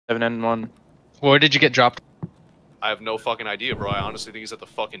7N1. Where did you get dropped? I have no fucking idea, bro. I honestly think he's at the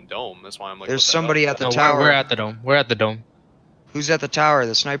fucking dome. That's why I'm like. There's what the somebody hell? at the No, tower. we're at the dome. We're at the dome. Who's at the tower?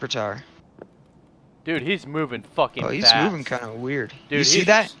 The sniper tower. Dude, he's moving fucking Oh, he's fast. moving kind of weird. Dude, you see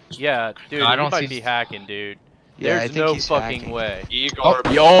that? Yeah, dude, No, I he don't might see- be hacking, dude. Yeah, I There's think no he's fucking hacking. way. Igor.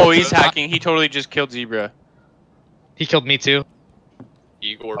 Yo, he's hacking. He totally just killed Zebra. He killed me too.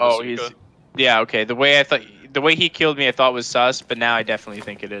 Igor. Oh, Bazooka. he's. Yeah, okay. The way he killed me, I thought was sus, but now I definitely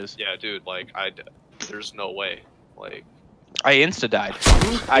think it is. Yeah, dude. Like, there's no way. Like, I insta died.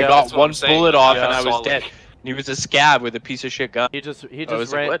 I Yeah, got that's what one I'm saying. bullet off Yeah, and I I saw, was dead. like- He was a scab with a piece of shit gun. He just Oh,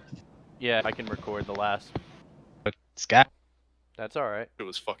 is it ran. what? Yeah, I can record the last. Scat. That's all right. it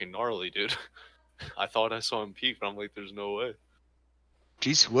was fucking gnarly, dude. I thought I saw him peek, but I'm like, there's no way.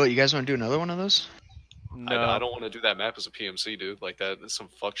 Jeez, what? You guys want to do another one of those? No. I don't want to do that map as a PMC, dude. Like that, some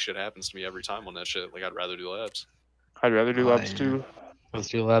fuck shit happens to me every time on that shit. Like I'd rather do labs. I'd rather do Oh, labs yeah. too. Let's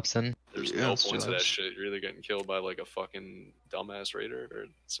do laps then. There's Yeah, no let's do point to that labs. shit. You're either getting killed by like a fucking dumbass raider or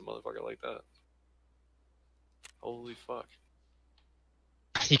some motherfucker like that. Holy fuck.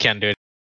 You can't do it.